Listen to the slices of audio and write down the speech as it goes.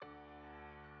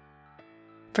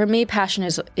For me, passion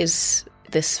is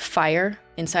this fire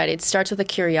inside. It starts with a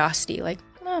curiosity, like,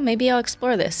 oh, maybe I'll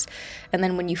explore this. And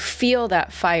then when you feel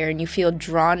that fire and you feel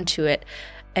drawn to it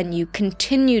and you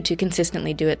continue to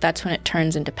consistently do it, that's when it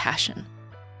turns into passion.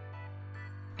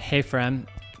 Hey friend,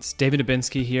 it's David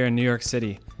Dubinsky here in New York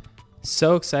City.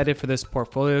 So excited for this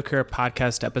Portfolio Career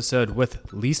podcast episode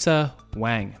with Lisa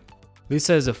Wang.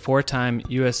 Lisa is a 4-time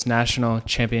U.S. national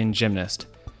champion gymnast.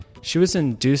 She was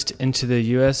induced into the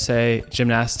USA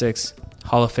Gymnastics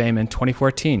Hall of Fame in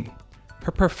 2014.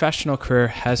 Her professional career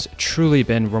has truly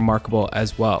been remarkable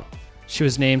as well. She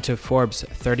was named to Forbes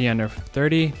 30 Under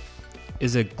 30,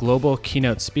 is a global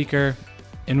keynote speaker,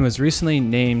 and was recently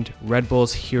named Red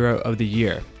Bull's Hero of the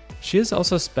Year. She has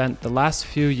also spent the last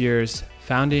few years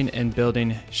founding and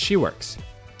building SheWorks,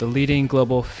 the leading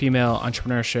global female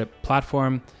entrepreneurship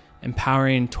platform,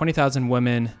 empowering 20,000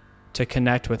 women to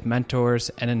connect with mentors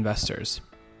and investors.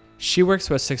 SheWorks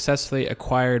was successfully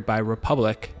acquired by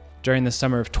Republic during the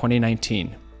summer of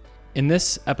 2019. In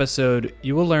this episode,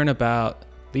 you will learn about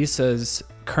Lisa's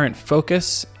current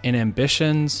focus and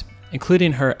ambitions,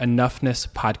 including her Enoughness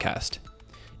podcast.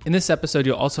 In this episode,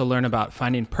 you'll also learn about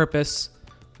finding purpose,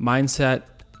 mindset,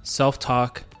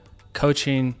 self-talk,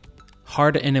 coaching,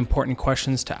 hard and important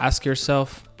questions to ask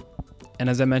yourself, and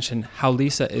as I mentioned, how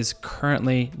Lisa is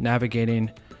currently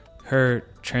navigating her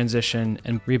transition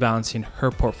and rebalancing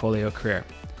her portfolio career.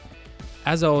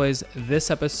 As always, this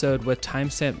episode with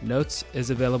timestamp notes is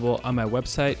available on my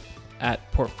website at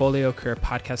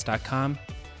portfoliocareerpodcast.com.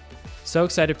 So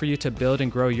excited for you to build and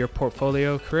grow your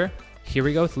portfolio career. Here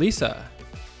we go with Lisa.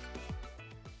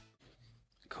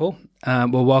 Cool.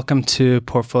 Well, welcome to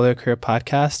Portfolio Career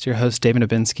Podcast. Your host, David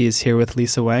Dubinsky, is here with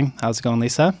Lisa Wang. How's it going,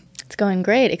 Lisa? It's going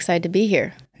great. Excited to be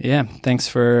here. Yeah, thanks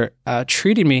for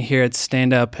treating me here at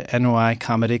Stand Up NY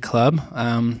Comedy Club.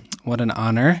 What an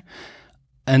honor.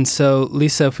 And so,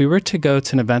 Lisa, if we were to go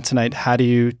to an event tonight, how do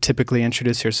you typically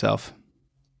introduce yourself?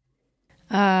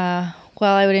 Well,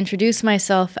 I would introduce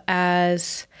myself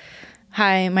as,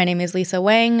 hi, my name is Lisa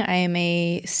Wang. I am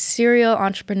a serial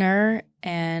entrepreneur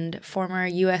and former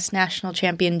U.S. national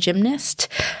champion gymnast.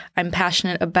 I'm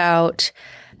passionate about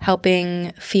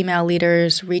helping female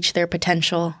leaders reach their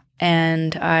potential.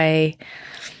 And I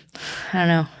don't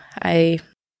know,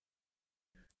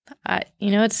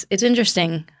 it's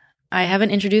interesting. I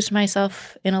haven't introduced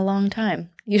myself in a long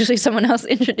time. Usually someone else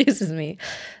introduces me.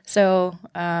 So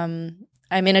I'm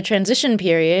in a transition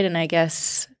period, and I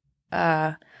guess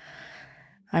I'm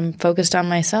focused on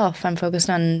myself. I'm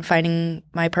focused on finding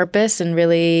my purpose and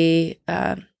really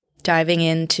diving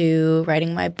into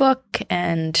writing my book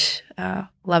and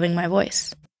loving my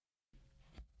voice.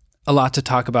 A lot to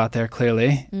talk about there,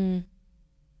 clearly.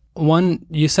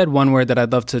 You said one word that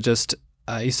I'd love to just,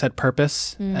 you said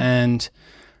purpose. And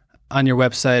on your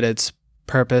website, it's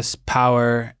purpose,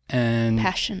 power, and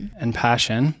passion. And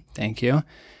passion. Thank you.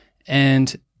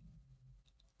 And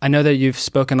I know that you've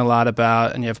spoken a lot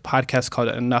about, and you have a podcast called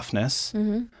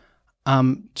Enoughness.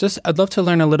 I'd love to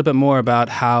learn a little bit more about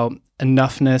how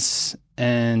enoughness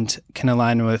and can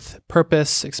align with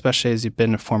purpose, especially as you've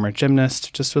been a former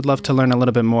gymnast. Just would love to learn a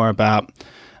little bit more about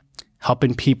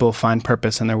helping people find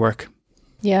purpose in their work.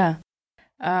 Yeah.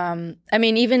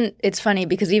 It's funny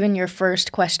because even your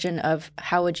first question of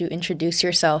how would you introduce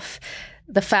yourself,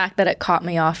 the fact that it caught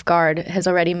me off guard has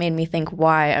already made me think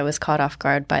why I was caught off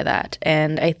guard by that.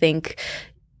 And I think,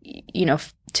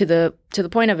 to the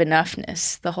point of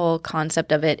enoughness, the whole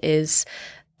concept of it is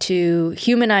to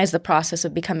humanize the process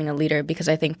of becoming a leader, because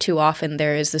I think too often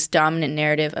there is this dominant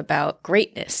narrative about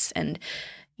greatness and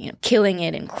killing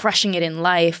it and crushing it in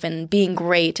life and being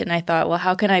great. And I thought, well,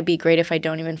 how can I be great if I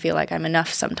don't even feel like I'm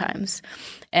enough sometimes?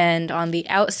 And on the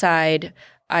outside,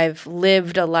 I've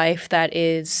lived a life that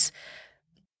is,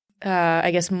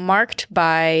 marked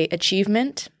by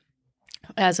achievement.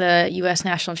 As a U.S.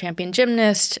 national champion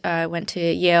gymnast, I went to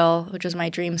Yale, which was my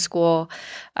dream school.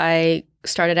 I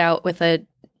started out with a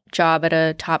job at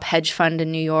a top hedge fund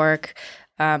in New York,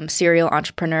 serial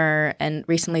entrepreneur, and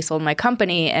recently sold my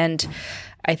company. And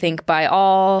I think by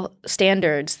all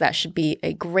standards, that should be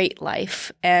a great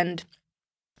life. And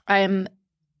I'm,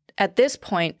 at this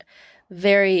point,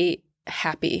 very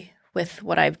happy with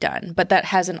what I've done. But that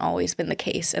hasn't always been the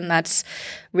case. And that's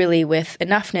really with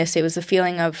enoughness. It was the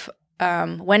feeling of,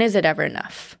 when is it ever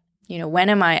enough? When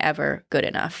am I ever good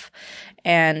enough?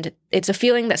 And it's a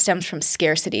feeling that stems from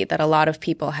scarcity that a lot of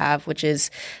people have, which is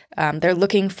they're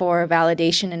looking for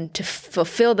validation and to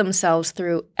fulfill themselves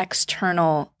through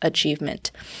external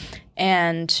achievement.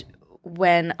 And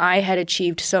when I had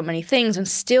achieved so many things and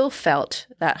still felt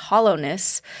that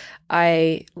hollowness,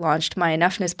 I launched my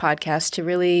Enoughness podcast to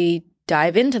really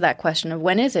dive into that question of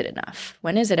when is it enough?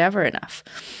 When is it ever enough?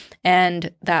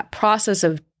 And that process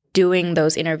of doing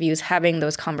those interviews, having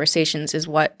those conversations is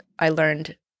what I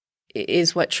learned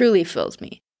is what truly fills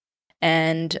me.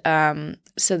 And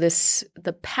so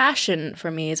the passion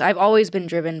for me is I've always been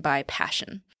driven by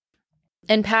passion.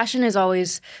 And passion is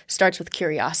always starts with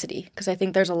curiosity, because I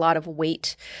think there's a lot of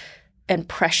weight and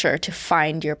pressure to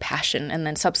find your passion and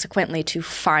then subsequently to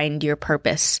find your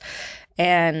purpose.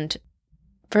 And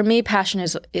for me, passion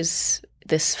is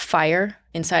this fire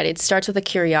inside. It starts with a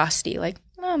curiosity, like,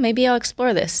 oh, maybe I'll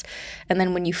explore this. And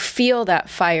then when you feel that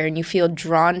fire and you feel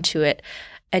drawn to it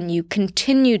and you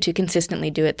continue to consistently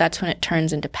do it, that's when it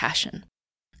turns into passion.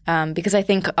 Because I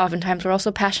think oftentimes we're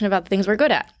also passionate about the things we're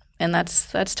good at. And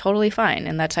that's totally fine.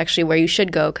 And that's actually where you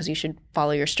should go, because you should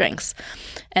follow your strengths.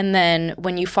 And then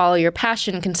when you follow your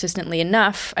passion consistently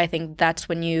enough, I think that's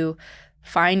when you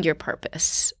find your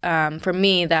purpose. For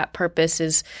me, that purpose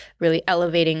is really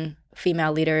elevating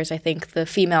female leaders. I think the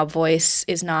female voice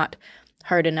is not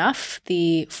heard enough.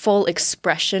 The full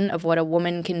expression of what a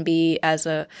woman can be as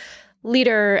a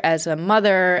leader, as a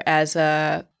mother, as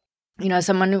a as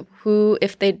someone who,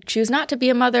 if they choose not to be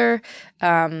a mother,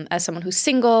 as someone who's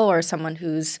single or someone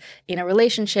who's in a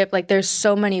relationship, like there's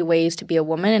so many ways to be a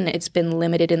woman, and it's been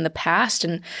limited in the past.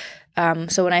 And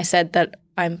so when I said that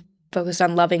I'm focused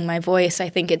on loving my voice, I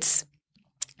think it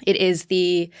is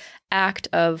the act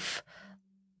of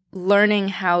learning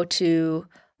how to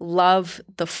love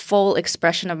the full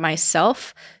expression of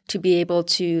myself to be able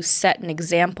to set an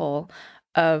example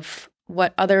of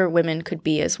what other women could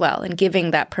be as well, and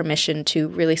giving that permission to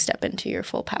really step into your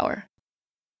full power.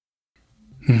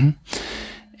 Mm-hmm.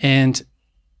 And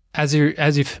as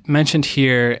you've mentioned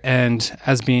here, and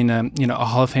as being a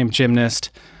Hall of Fame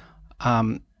gymnast,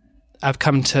 I've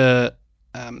come to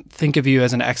think of you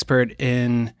as an expert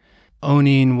in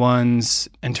owning one's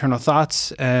internal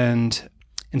thoughts and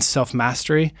in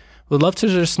self-mastery. Would love to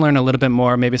just learn a little bit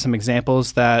more, maybe some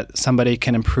examples that somebody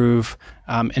can improve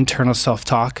internal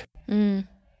self-talk.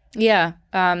 Yeah.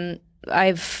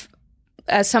 As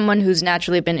someone who's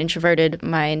naturally been introverted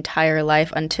my entire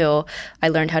life until I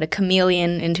learned how to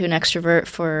chameleon into an extrovert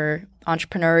for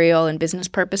entrepreneurial and business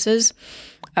purposes,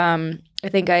 I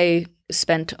think I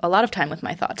spent a lot of time with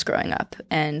my thoughts growing up,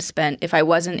 and if I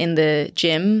wasn't in the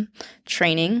gym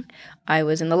training, I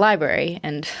was in the library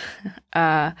and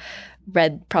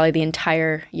read probably the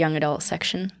entire young adult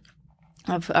section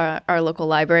of our local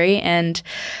library. And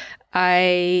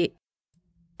I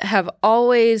have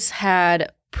always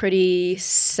had pretty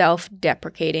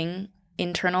self-deprecating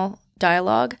internal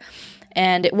dialogue.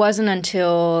 And it wasn't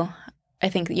until I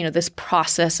think, this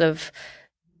process of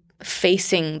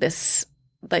facing this,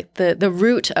 like the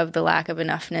root of the lack of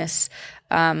enoughness,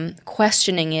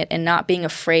 questioning it and not being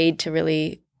afraid to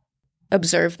really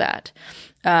observe that.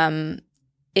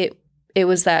 It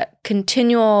was that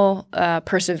continual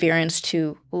perseverance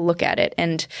to look at it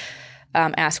and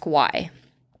ask why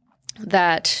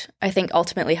that I think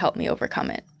ultimately helped me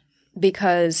overcome it.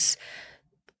 Because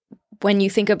when you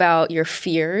think about your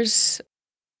fears,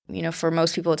 for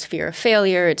most people, it's fear of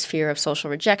failure, it's fear of social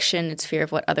rejection, it's fear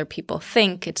of what other people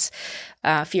think, it's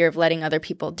fear of letting other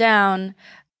people down.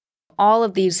 All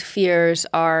of these fears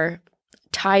are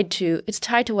tied to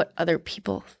what other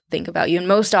people think about you. And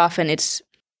most often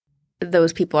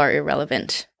those people are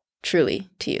irrelevant, truly,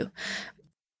 to you.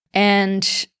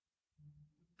 And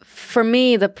for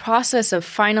me, the process of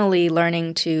finally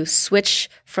learning to switch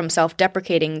from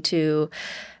self-deprecating to,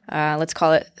 let's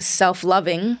call it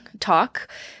self-loving talk,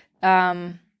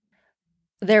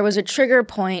 there was a trigger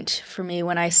point for me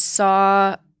when I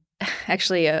saw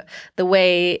actually the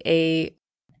way a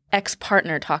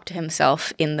ex-partner talked to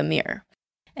himself in the mirror.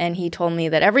 And he told me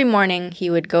that every morning he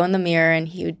would go in the mirror and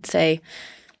he would say,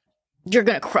 "You're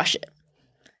going to crush it."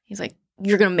 He's like,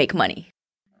 "You're going to make money.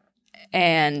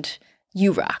 And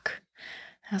you rock."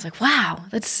 I was like, wow,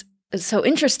 that's so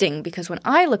interesting, because when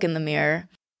I look in the mirror,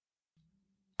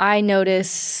 I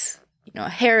notice,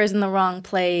 hair is in the wrong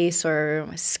place, or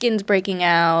my skin's breaking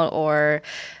out, or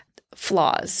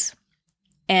flaws.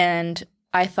 And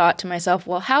I thought to myself,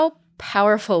 well, how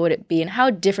powerful would it be, and how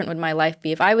different would my life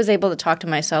be if I was able to talk to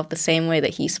myself the same way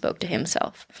that he spoke to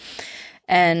himself?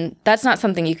 And that's not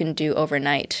something you can do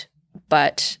overnight,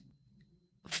 but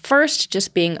first,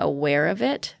 just being aware of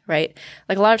it, right?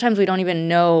 Like a lot of times we don't even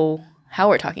know how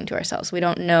we're talking to ourselves. We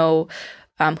don't know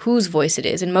whose voice it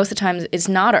is. And most of the times it's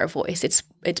not our voice. It's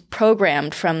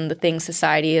programmed from the things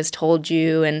society has told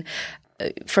you. And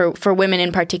for women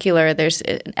in particular, there's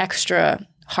an extra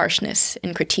harshness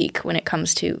in critique when it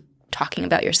comes to talking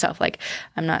about yourself. Like,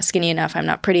 I'm not skinny enough, I'm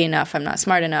not pretty enough, I'm not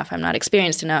smart enough, I'm not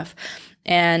experienced enough.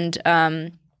 And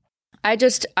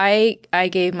I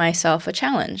gave myself a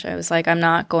challenge. I was like, I'm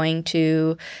not going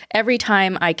to, every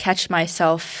time I catch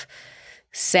myself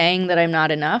saying that I'm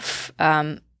not enough,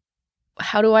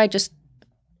 how do I just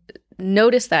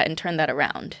notice that and turn that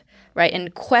around, right?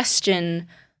 And question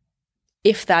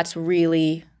if that's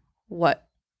really what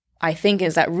I think.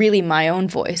 Is that really my own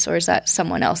voice, or is that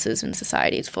someone else's in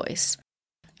society's voice?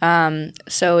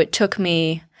 So it took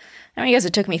me, I guess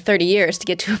it took me 30 years to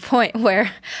get to a point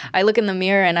where I look in the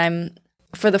mirror and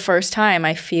for the first time,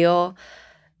 I feel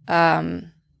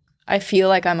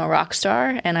like I'm a rock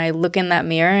star, and I look in that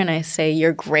mirror and I say,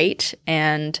 "You're great."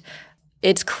 And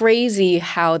it's crazy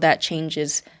how that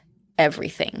changes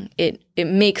everything. It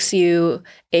makes you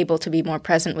able to be more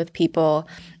present with people.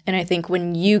 And I think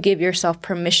when you give yourself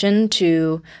permission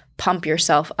to pump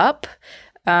yourself up,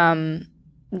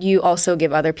 you also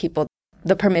give other people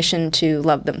the permission to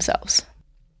love themselves.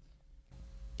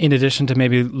 In addition to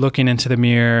maybe looking into the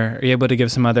mirror, are you able to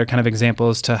give some other kind of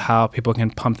examples to how people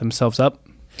can pump themselves up?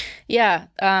 Yeah.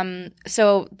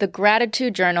 So the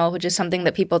gratitude journal, which is something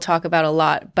that people talk about a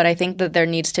lot, but I think that there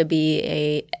needs to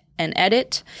be an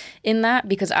edit in that,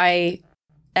 because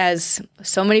as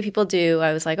so many people do,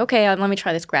 I was like, okay, let me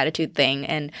try this gratitude thing,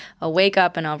 and I'll wake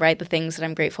up and I'll write the things that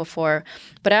I'm grateful for.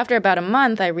 But after about a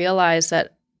month, I realized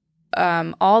that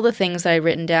all the things that I'd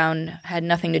written down had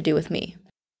nothing to do with me.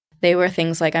 They were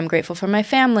things like, I'm grateful for my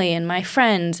family and my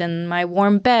friends and my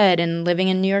warm bed and living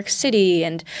in New York City.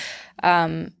 And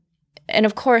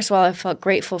of course, while I felt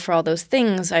grateful for all those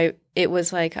things, I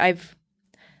was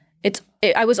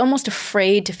almost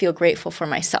afraid to feel grateful for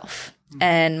myself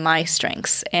and my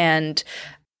strengths, and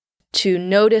to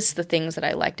notice the things that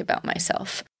I liked about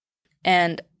myself.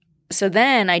 And so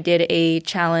then I did a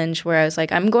challenge where I was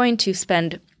like, I'm going to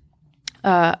spend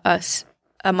a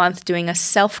month doing a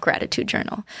self-gratitude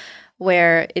journal,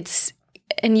 where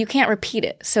and you can't repeat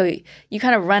it. So you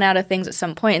kind of run out of things at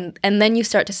some point, and then you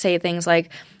start to say things like,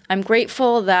 I'm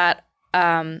grateful that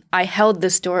I held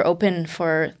this door open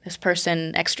for this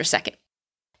person extra second.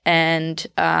 And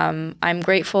I'm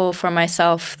grateful for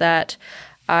myself that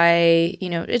I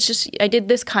did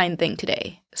this kind thing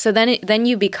today. So then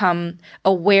you become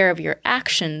aware of your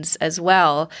actions as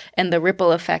well, and the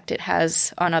ripple effect it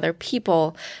has on other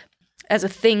people as a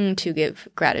thing to give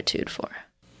gratitude for.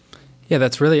 Yeah,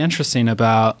 that's really interesting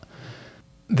about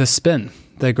the spin,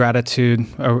 the gratitude.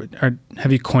 Or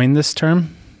have you coined this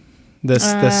term?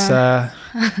 I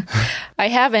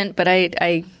haven't, but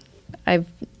I've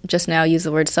just now used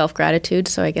the word self-gratitude,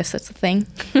 so I guess that's the thing.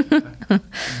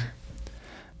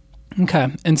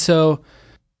 Okay. And so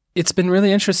it's been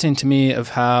really interesting to me of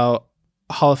how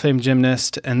Hall of Fame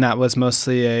gymnast, and that was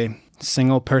mostly a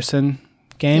single person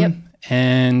game. Yep.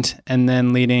 And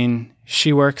then leading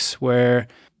She Works, where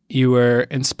you were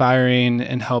inspiring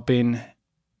and helping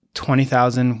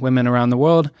 20,000 women around the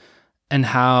world, and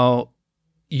how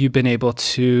you've been able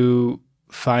to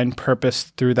find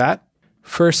purpose through that.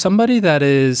 For somebody that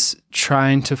is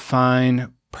trying to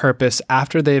find purpose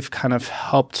after they've kind of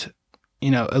helped,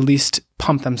 at least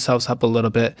pump themselves up a little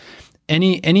bit,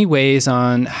 any ways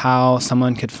on how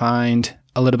someone could find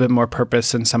a little bit more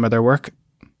purpose in some of their work?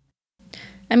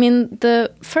 I mean,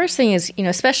 the first thing is,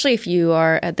 especially if you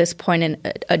are at this point an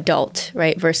adult,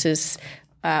 right, versus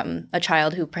a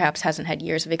child who perhaps hasn't had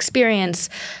years of experience.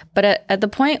 But at the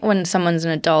point when someone's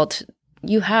an adult,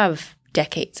 you have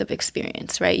decades of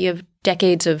experience, right? You have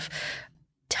decades of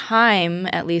time,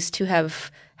 at least, to have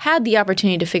had the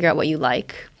opportunity to figure out what you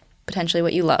like, potentially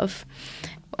what you love,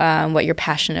 what you're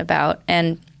passionate about.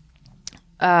 And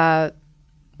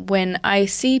when I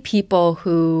see people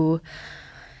who,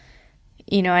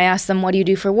 I ask them, what do you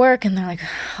do for work? And they're like,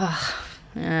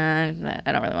 I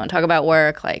don't really want to talk about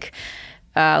work. Like,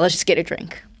 let's just get a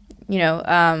drink.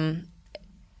 It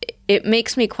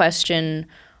makes me question,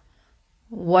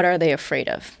 what are they afraid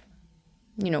of?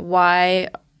 Why?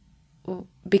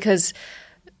 Because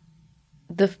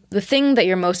the thing that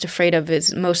you're most afraid of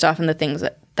is most often the things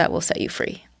that will set you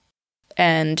free.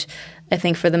 And I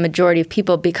think for the majority of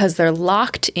people, because they're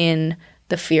locked in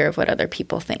the fear of what other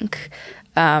people think,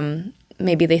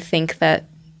 maybe they think that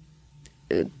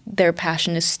their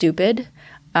passion is stupid,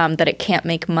 that it can't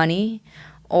make money,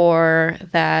 or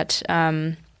that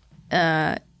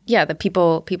that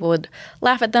people would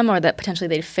laugh at them, or that potentially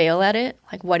they'd fail at it.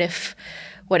 Like, what if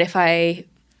I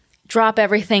drop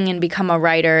everything and become a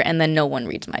writer and then no one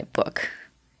reads my book?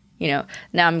 Now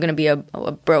I'm going to be a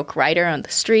broke writer on the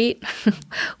street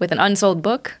with an unsold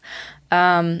book.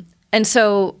 And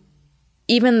so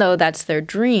even though that's their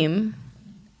dream,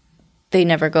 they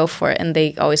never go for it, and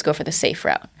they always go for the safe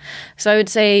route. So I would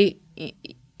say,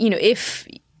 if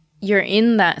you're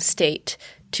in that state,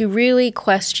 to really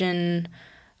question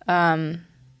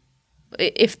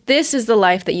if this is the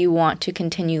life that you want to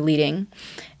continue leading.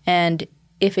 And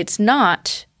if it's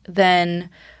not, then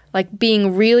like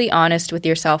being really honest with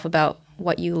yourself about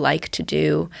what you like to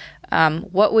do.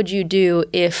 What would you do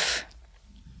if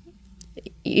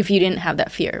you didn't have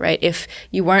that fear, right? If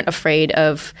you weren't afraid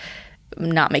of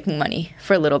not making money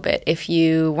for a little bit, if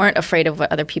you weren't afraid of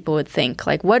what other people would think,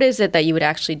 like what is it that you would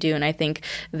actually do? And I think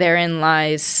therein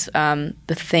lies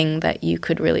the thing that you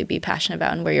could really be passionate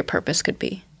about and where your purpose could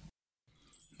be.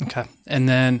 Okay. And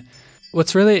then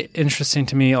what's really interesting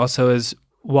to me also is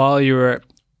while you were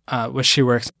with She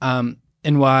Works, and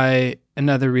why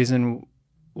another reason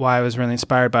why I was really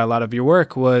inspired by a lot of your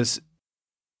work was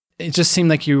it just seemed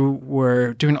like you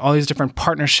were doing all these different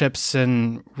partnerships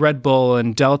and Red Bull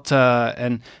and Delta,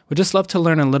 and would just love to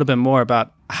learn a little bit more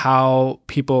about how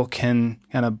people can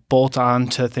kind of bolt on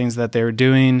to things that they were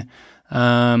doing.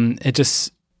 Any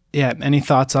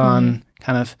thoughts on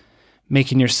kind of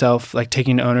making yourself, like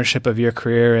taking ownership of your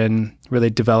career and really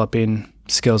developing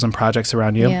skills and projects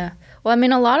around you? Yeah. Well, I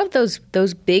mean, a lot of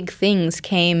those big things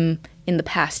came in the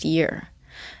past year.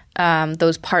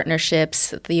 Those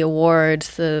partnerships, the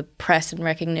awards, the press and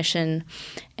recognition.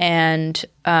 And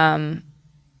the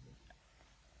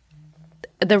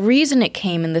reason it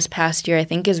came in this past year, I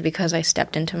think, is because I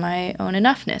stepped into my own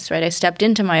enoughness, right? I stepped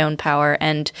into my own power.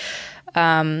 And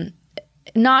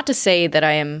not to say that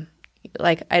I am,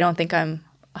 like, I don't think I'm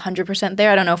 100% there.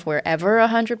 I don't know if we're ever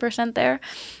 100% there.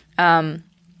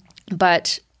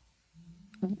 But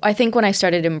I think when I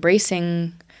started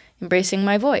embracing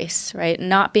my voice, right?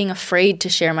 Not being afraid to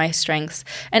share my strengths,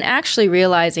 and actually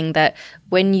realizing that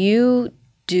when you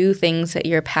do things that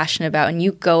you're passionate about and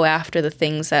you go after the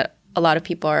things that a lot of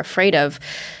people are afraid of,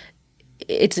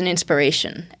 it's an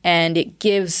inspiration and it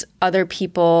gives other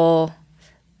people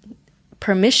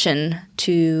permission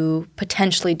to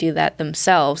potentially do that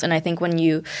themselves. And I think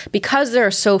because there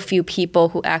are so few people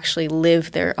who actually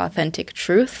live their authentic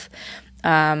truth,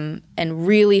 and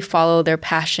really follow their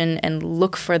passion and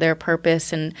look for their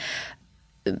purpose, and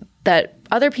that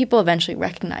other people eventually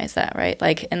recognize that, right?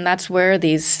 Like, and that's where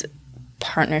these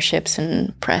partnerships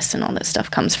and press and all this stuff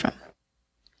comes from.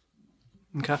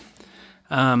 Okay.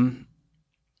 All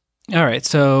right.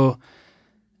 So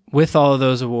with all of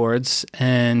those awards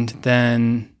and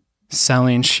then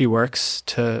selling She Works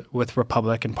with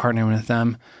Republic and partnering with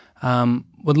them,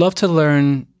 would love to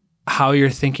learn how you're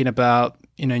thinking about,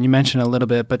 you mentioned a little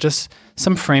bit, but just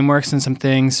some frameworks and some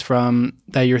things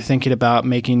that you're thinking about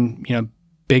making,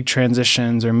 big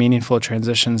transitions or meaningful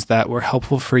transitions that were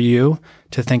helpful for you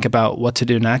to think about what to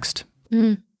do next.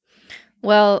 Mm.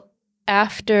 Well,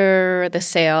 after the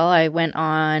sale, I went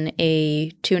on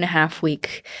a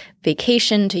 2.5-week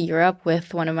vacation to Europe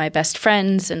with one of my best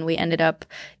friends, and we ended up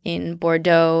in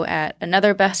Bordeaux at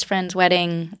another best friend's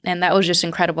wedding. And that was just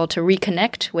incredible to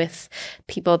reconnect with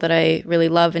people that I really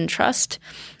love and trust.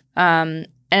 And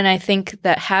I think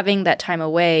that having that time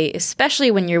away,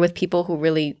 especially when you're with people who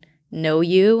really know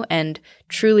you and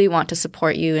truly want to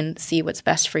support you and see what's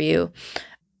best for you,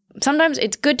 sometimes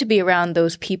it's good to be around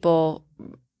those people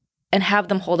and have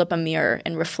them hold up a mirror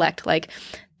and reflect, like,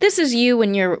 this is you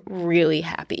when you're really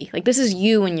happy. Like, this is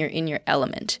you when you're in your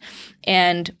element.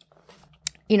 And,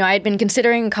 I had been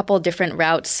considering a couple of different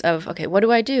routes of, okay, what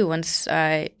do I do once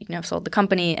I, sold the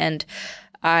company? And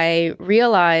I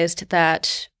realized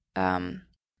that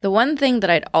the one thing that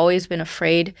I'd always been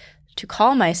afraid to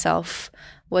call myself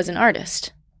was an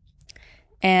artist.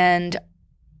 And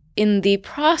in the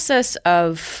process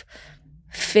of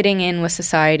fitting in with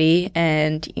society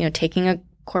and, taking a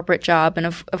corporate job. And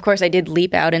of course, I did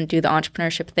leap out and do the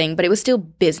entrepreneurship thing, but it was still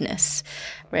business,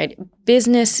 right?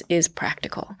 Business is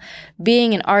practical.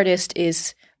 Being an artist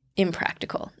is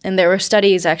impractical. And there were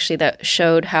studies actually that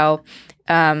showed how,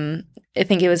 I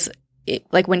think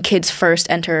like when kids first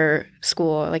enter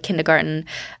school, like kindergarten,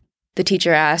 the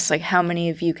teacher asks, like, how many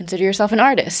of you consider yourself an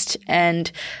artist? And,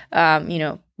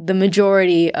 the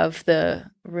majority of the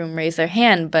room raise their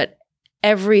hand, but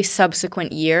every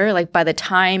subsequent year, like by the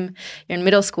time you're in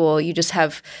middle school, you just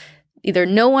have either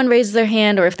no one raises their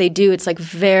hand, or if they do, it's like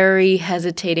very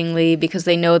hesitatingly because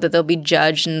they know that they'll be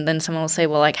judged. And then someone will say,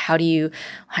 well, like, how are you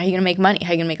going to make money?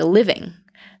 How are you going to make a living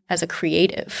as a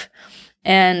creative?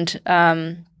 And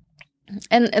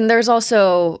there's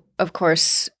also, of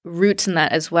course, roots in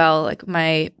that as well. Like,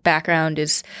 my background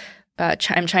is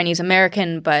I'm Chinese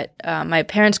American, but my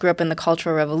parents grew up in the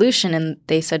Cultural Revolution, and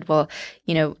they said, well,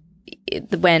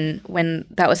 when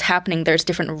that was happening, there's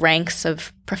different ranks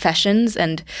of professions,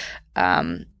 and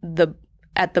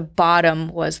at the bottom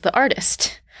was the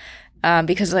artist.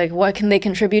 because like, what can they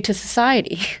contribute to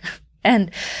society?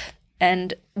 and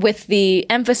with the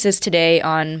emphasis today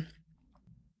on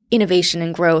innovation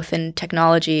and growth and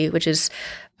technology, which is,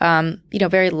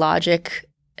 very logic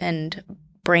and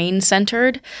brain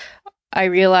centered, I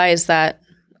realized that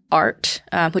art,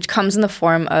 which comes in the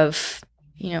form of,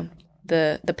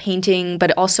 the painting,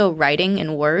 but also writing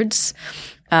in words.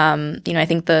 I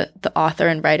think the author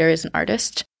and writer is an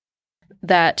artist,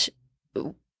 that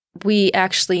we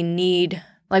actually need,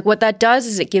 like, what that does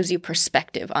is it gives you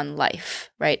perspective on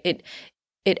life, right?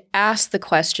 It asks the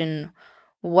question,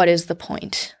 what is the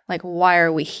point? Like, why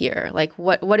are we here? Like,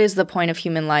 what is the point of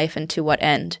human life and to what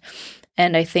end?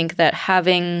 And I think that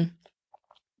having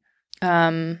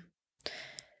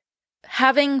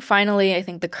finally, I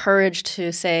think, the courage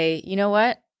to say, you know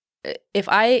what, if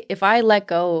I let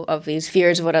go of these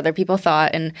fears of what other people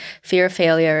thought and fear of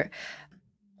failure,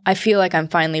 I feel like I'm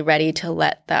finally ready to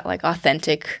let that like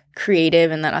authentic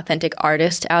creative and that authentic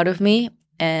artist out of me.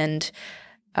 And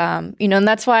and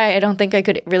that's why I don't think I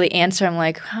could really answer. I'm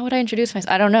like, how would I introduce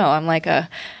myself? I don't know. I'm like am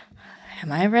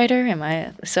I a writer? Am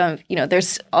I? So,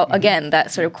 there's, again,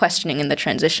 that sort of questioning in the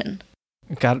transition.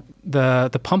 Got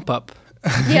the pump up.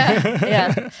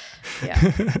 Yeah.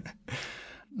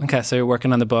 Okay, so you're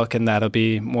working on the book, and that'll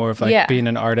be more of like being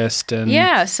an artist and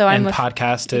So I'm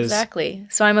podcast is exactly.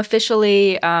 So I'm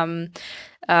officially, I'm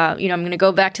going to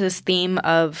go back to this theme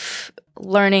of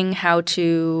learning how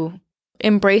to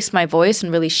embrace my voice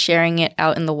and really sharing it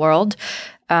out in the world.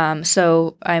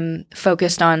 So I'm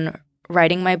focused on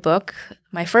writing my book,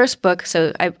 my first book.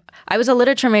 So I was a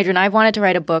literature major, and I've wanted to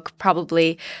write a book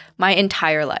probably my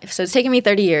entire life. So it's taken me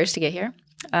 30 years to get here.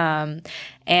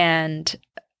 And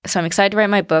so I'm excited to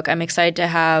write my book. I'm excited to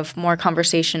have more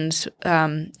conversations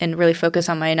and really focus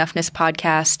on my Enoughness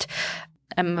podcast.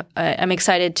 I'm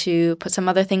excited to put some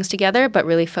other things together, but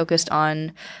really focused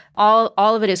on all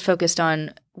of it is focused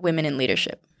on women in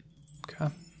leadership.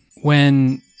 Okay.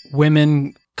 When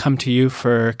women come to you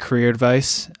for career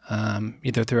advice,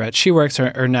 either through at She Works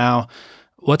or now,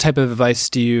 what type of advice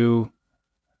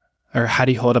how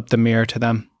do you hold up the mirror to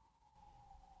them?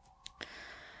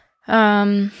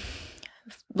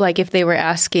 Like if they were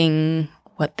asking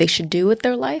what they should do with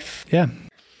their life? Yeah.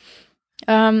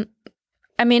 I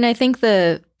think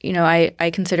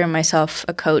I consider myself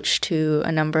a coach to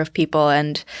a number of people,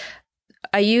 and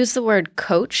I use the word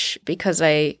coach because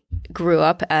I grew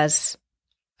up as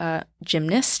a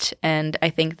gymnast, and I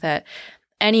think that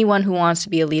anyone who wants to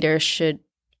be a leader should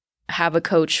have a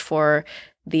coach for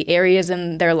the areas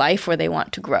in their life where they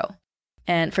want to grow.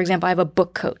 And for example, I have a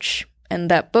book coach, and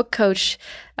that book coach,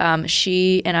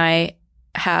 she and I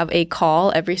have a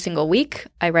call every single week.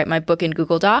 I write my book in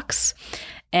Google Docs,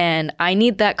 and I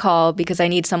need that call because I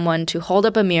need someone to hold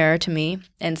up a mirror to me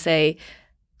and say,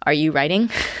 are you writing?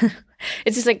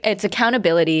 It's just like, it's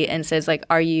accountability, and says like,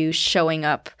 are you showing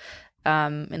up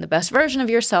in the best version of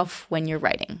yourself when you're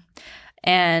writing?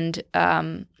 And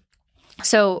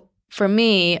so for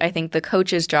me, I think the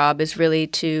coach's job is really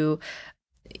to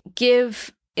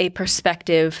give a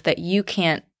perspective that you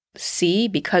can't see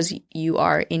because you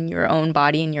are in your own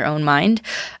body, in your own mind.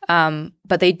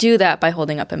 But they do that by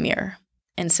holding up a mirror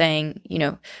and saying,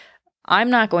 I'm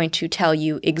not going to tell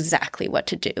you exactly what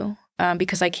to do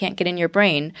because I can't get in your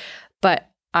brain, but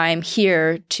I'm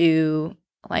here to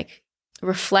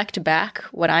reflect back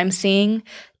what I'm seeing,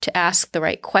 to ask the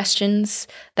right questions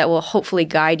that will hopefully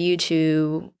guide you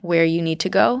to where you need to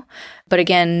go. But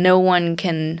again, no one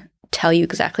can tell you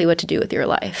exactly what to do with your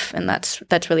life, and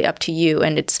that's really up to you.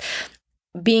 And it's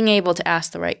being able to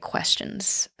ask the right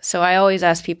questions. So I always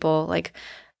ask people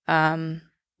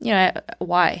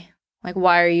why?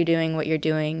 Why are you doing what you're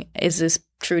doing? Is this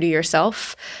true to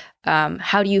yourself?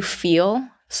 How do you feel?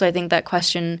 So I think that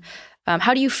question,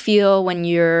 how do you feel when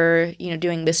you're,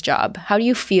 doing this job? How do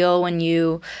you feel when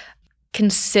you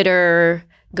consider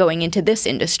going into this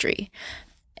industry?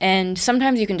 And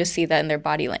sometimes you can just see that in their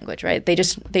body language, right?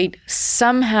 They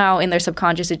somehow in their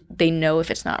subconscious, they know if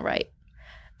it's not right.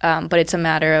 But it's a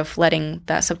matter of letting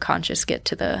that subconscious get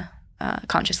to the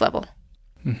conscious level.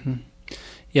 Mm-hmm.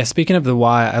 Yeah, speaking of the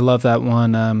why, I love that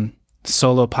one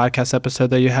solo podcast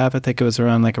episode that you have. I think it was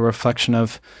around a reflection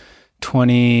of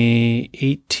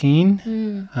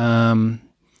 2018.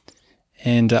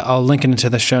 And I'll link it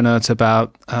into the show notes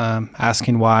about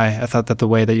asking why. I thought that the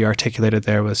way that you articulated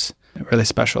there was really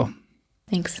special.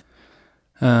 Thanks.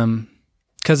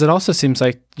 Because it also seems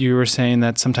like you were saying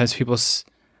that sometimes people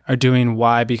are doing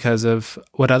why because of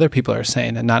what other people are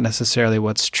saying and not necessarily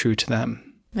what's true to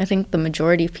them. I think the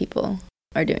majority of people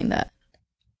are doing that.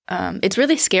 It's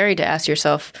really scary to ask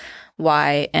yourself,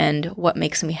 why and what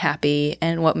makes me happy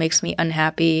and what makes me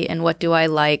unhappy and what do I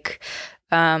like.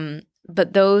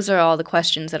 But those are all the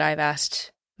questions that I've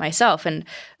asked myself. And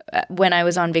when I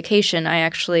was on vacation, I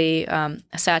actually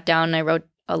sat down and I wrote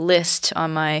a list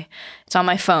it's on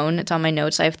my phone, it's on my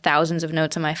notes. I have thousands of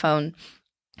notes on my phone.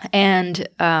 And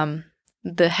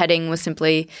the heading was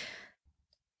simply,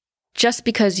 just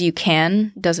because you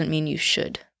can doesn't mean you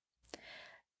should.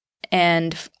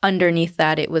 And underneath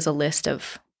that, it was a list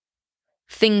of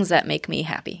things that make me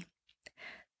happy.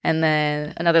 And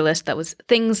then another list that was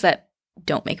things that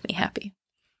don't make me happy.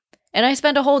 And I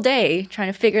spent a whole day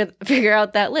trying to figure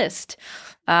out that list.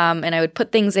 And I would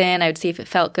put things in, I would see if it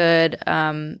felt good.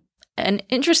 And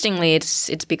interestingly,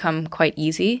 it's become quite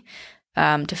easy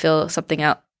to fill something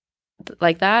out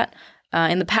like that.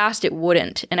 In the past, it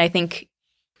wouldn't. And I think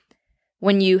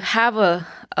when you have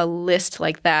a list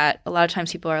like that, a lot of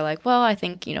times people are like, well, I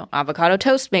think, avocado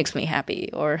toast makes me happy,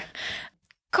 or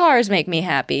cars make me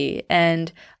happy.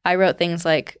 And I wrote things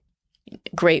like,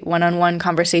 great one-on-one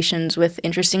conversations with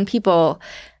interesting people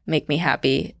make me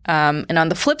happy. And on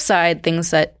the flip side,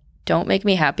 things that don't make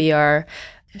me happy are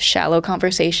shallow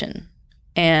conversation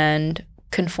and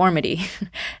conformity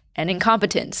and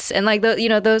incompetence. And like,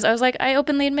 those, I was like, I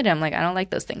openly admit it. I'm like, I don't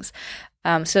like those things.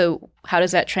 So how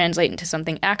does that translate into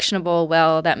something actionable?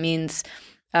 Well, that means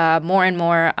more and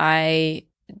more I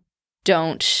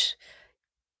don't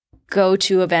go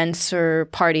to events or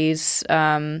parties,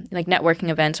 like networking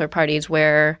events or parties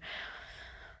where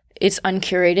it's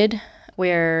uncurated,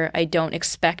 where I don't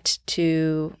expect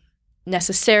to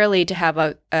necessarily to have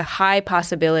a high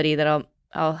possibility that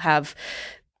I'll have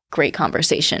great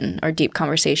conversation or deep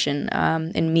conversation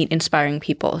and meet inspiring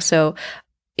people. So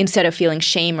instead of feeling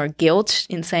shame or guilt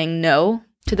in saying no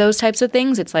to those types of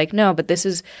things, it's like, no, but this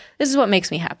is what makes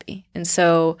me happy. And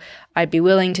so I'd be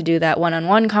willing to do that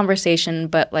one-on-one conversation,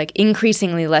 but like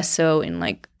increasingly less so in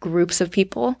like groups of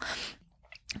people,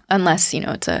 unless,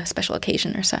 it's a special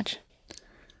occasion or such.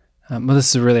 Well, this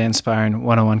is a really inspiring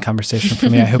one-on-one conversation for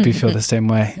me. I hope you feel the same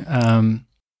way.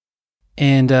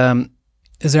 And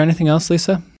is there anything else,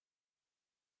 Lisa?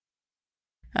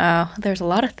 There's a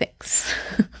lot of things.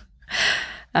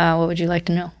 What would you like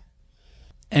to know?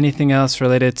 Anything else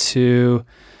related to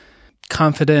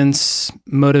confidence,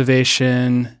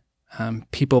 motivation,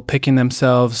 people picking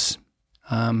themselves,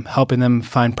 helping them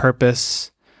find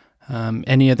purpose,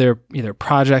 any other either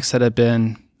projects that have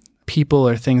been people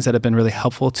or things that have been really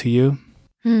helpful to you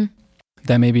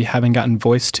that maybe you haven't gotten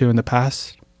voice to in the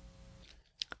past?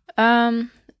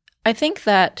 I think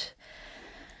that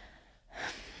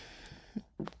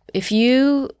if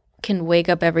you can wake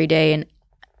up every day and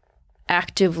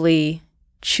actively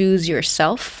choose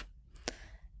yourself,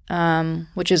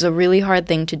 which is a really hard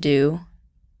thing to do,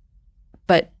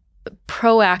 but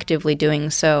proactively doing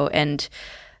so, and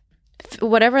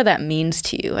whatever that means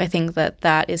to you, I think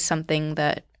that is something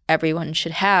that everyone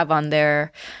should have on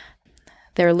their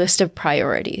list of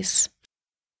priorities.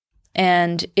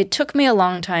 And it took me a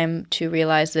long time to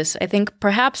realize this. I think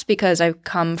perhaps because I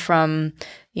come from,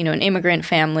 an immigrant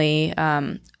family.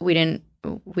 We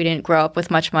didn't grow up with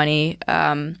much money.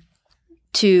 In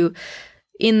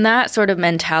that sort of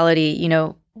mentality,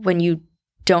 when you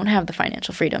don't have the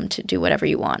financial freedom to do whatever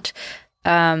you want,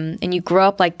 and you grow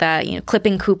up like that,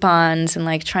 clipping coupons and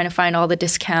like trying to find all the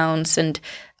discounts, and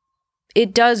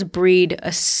it does breed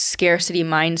a scarcity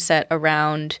mindset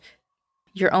around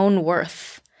your own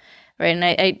worth, right?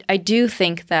 And I do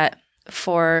think that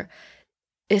for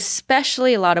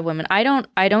especially a lot of women, I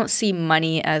don't see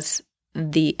money as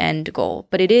the end goal,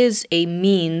 but it is a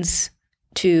means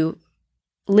to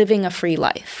living a free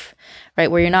life, right?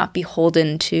 Where you're not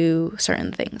beholden to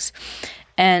certain things.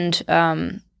 And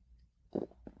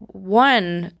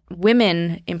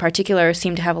women in particular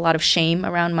seem to have a lot of shame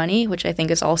around money, which I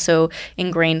think is also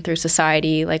ingrained through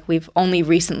society. Like we've only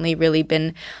recently really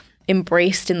been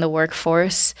embraced in the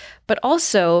workforce, but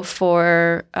also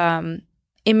for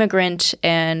immigrant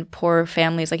and poor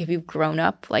families. Like if you've grown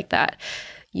up like that,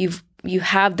 you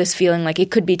have this feeling like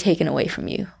it could be taken away from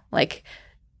you, like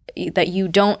that you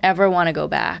don't ever want to go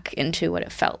back into what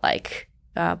it felt like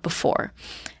before.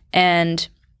 And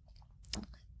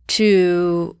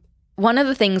one of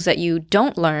the things that you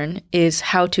don't learn is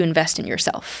how to invest in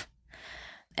yourself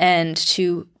and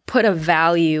to put a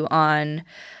value on,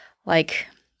 like,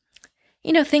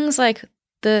 things like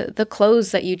the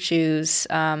clothes that you choose,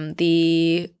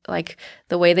 the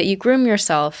way that you groom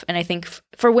yourself. And I think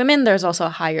for women, there's also a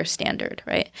higher standard,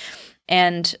 right?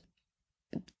 And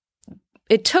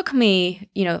it took me,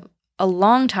 a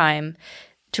long time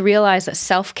to realize that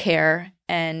self-care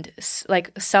and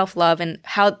like self-love, and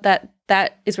how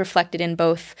that is reflected in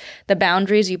both the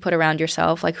boundaries you put around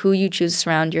yourself, like who you choose to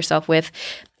surround yourself with.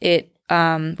 It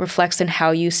reflects in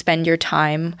how you spend your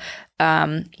time,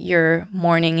 your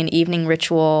morning and evening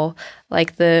ritual,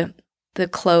 like the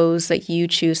clothes that you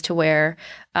choose to wear.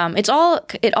 It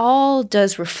all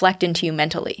does reflect into you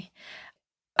mentally.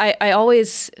 I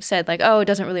always said like, oh, it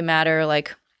doesn't really matter.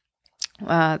 Like,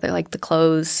 they're like the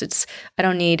clothes. I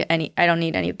don't need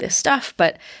any of this stuff.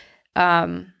 But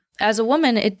as a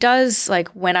woman, it does, like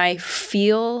when I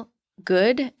feel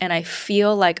good and I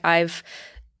feel like I've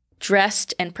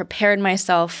dressed and prepared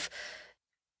myself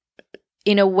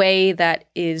in a way that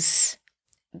is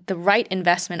the right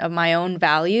investment of my own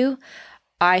value,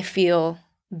 I feel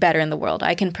better in the world.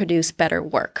 I can produce better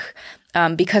work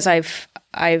because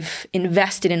I've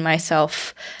invested in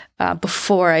myself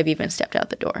before I've even stepped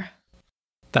out the door.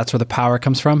 That's where the power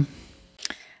comes from?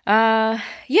 Yeah,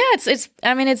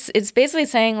 it's basically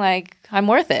saying like, I'm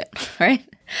worth it, right?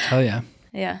 Oh yeah.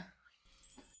 Yeah.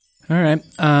 All right.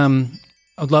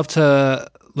 I'd love to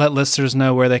let listeners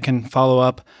know where they can follow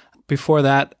up. Before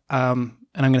that, and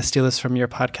I'm going to steal this from your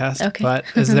podcast, okay. But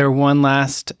is there one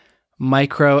last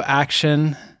micro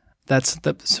action that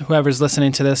whoever's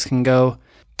listening to this can go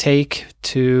take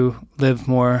to live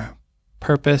more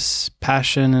purpose,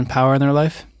 passion, and power in their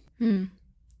life?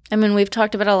 I mean, we've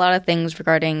talked about a lot of things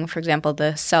regarding, for example,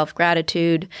 the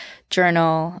self-gratitude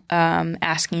journal,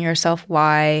 asking yourself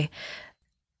why,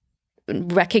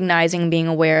 recognizing, being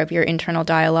aware of your internal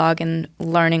dialogue and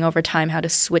learning over time how to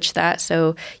switch that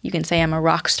so you can say, I'm a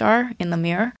rock star in the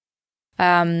mirror.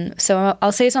 So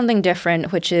I'll say something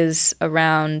different, which is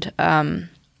around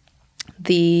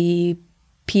the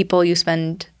people you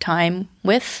spend time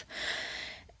with.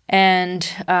 And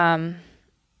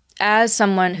as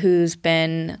someone who's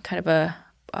been kind of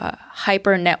a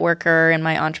hyper networker in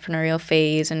my entrepreneurial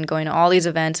phase and going to all these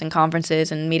events and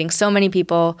conferences and meeting so many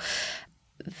people,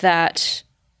 that,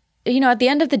 at the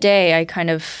end of the day, I kind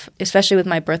of, especially with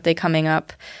my birthday coming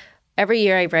up, every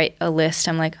year I write a list.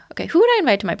 I'm like, okay, who would I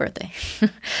invite to my birthday?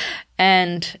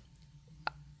 And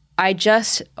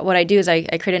what I do is I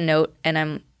create a note and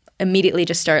I'm immediately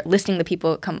just start listing the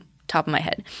people that come top of my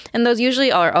head. And those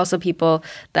usually are also people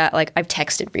that like I've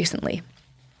texted recently.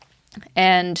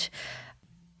 And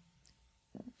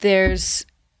there's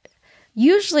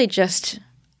usually just,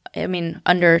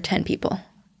 under 10 people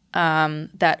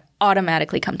that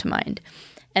automatically come to mind.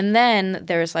 And then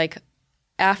there's like,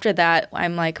 after that,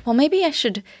 I'm like, well, maybe I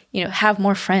should, have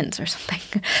more friends or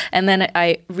something. And then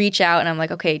I reach out and I'm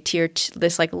like, okay, tier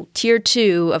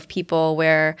 2 of people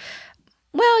where,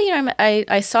 well,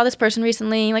 I saw this person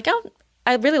recently, like,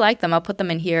 I really like them. I'll put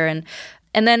them in here.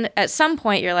 And then at some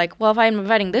point you're like, well, if I'm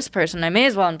inviting this person, I may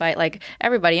as well invite like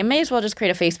everybody. I may as well just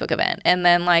create a Facebook event and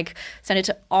then like send it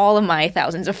to all of my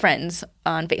thousands of friends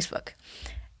on Facebook.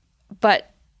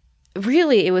 But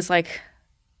really it was like,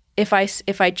 if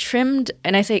I trimmed,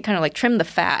 and I say kind of like trim the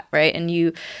fat, right? And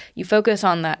you focus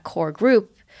on that core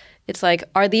group, it's like,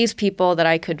 are these people that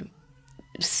I could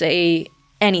say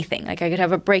anything? Like I could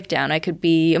have a breakdown, I could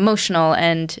be emotional,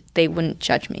 and they wouldn't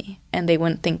judge me and they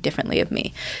wouldn't think differently of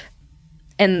me.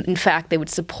 And in fact, they would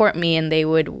support me and they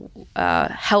would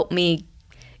help me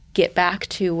get back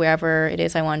to wherever it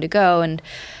is I wanted to go. And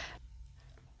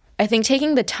I think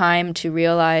taking the time to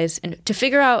realize and to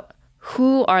figure out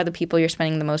who are the people you're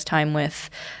spending the most time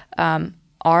with.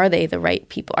 Are they the right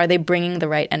people? Are they bringing the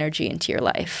right energy into your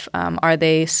life? Are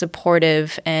they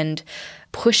supportive and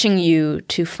pushing you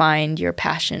to find your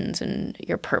passions and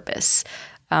your purpose?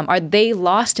 Are they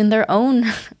lost in their own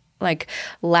like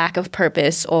lack of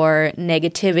purpose or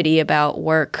negativity about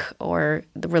work or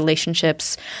the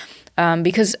relationships?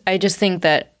 Because I just think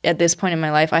that at this point in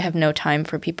my life, I have no time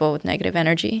for people with negative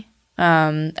energy.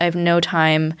 I have no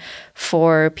time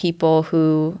for people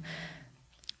who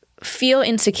feel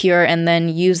insecure and then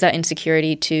use that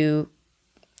insecurity to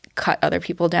cut other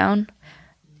people down.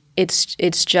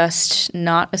 It's just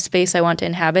not a space I want to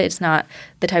inhabit. It's not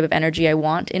the type of energy I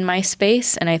want in my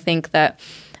space. And I think that,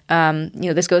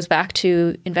 this goes back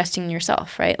to investing in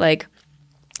yourself, right? Like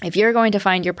if you're going to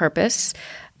find your purpose,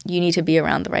 you need to be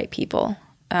around the right people.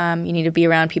 You need to be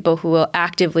around people who will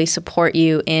actively support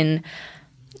you in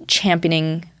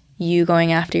championing you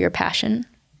going after your passion.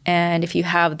 And if you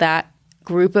have that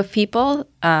group of people,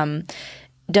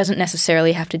 doesn't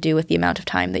necessarily have to do with the amount of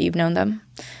time that you've known them,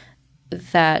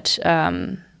 that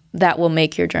will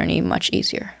make your journey much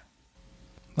easier.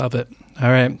 Love it. All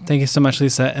right. Thank you so much,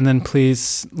 Lisa. And then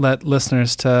please let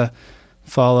listeners to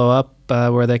follow up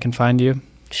where they can find you.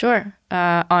 Sure.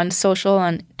 On social,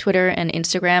 on Twitter and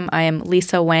Instagram, I am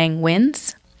Lisa Wang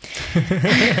Wins.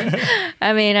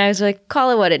 I mean, I was like,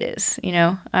 call it what it is.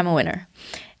 I'm a winner.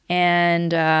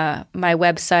 And my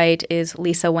website is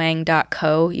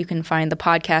lisawang.co. You can find the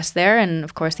podcast there. And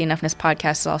of course, the Enoughness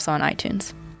podcast is also on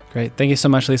iTunes. Great. Thank you so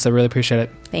much, Lisa. Really appreciate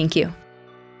it. Thank you.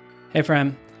 Hey,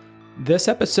 Fram. This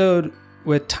episode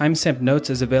with timestamp notes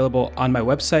is available on my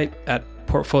website at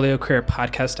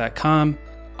portfoliocareerpodcast.com.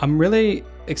 I'm really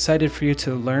excited for you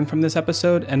to learn from this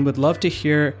episode and would love to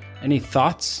hear any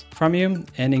thoughts from you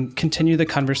and continue the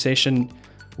conversation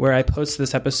where I post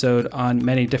this episode on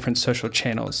many different social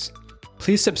channels.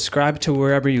 Please subscribe to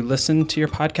wherever you listen to your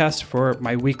podcast for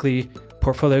my weekly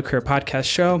Portfolio Career Podcast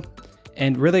show,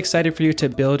 and really excited for you to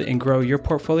build and grow your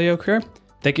portfolio career.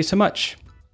 Thank you so much.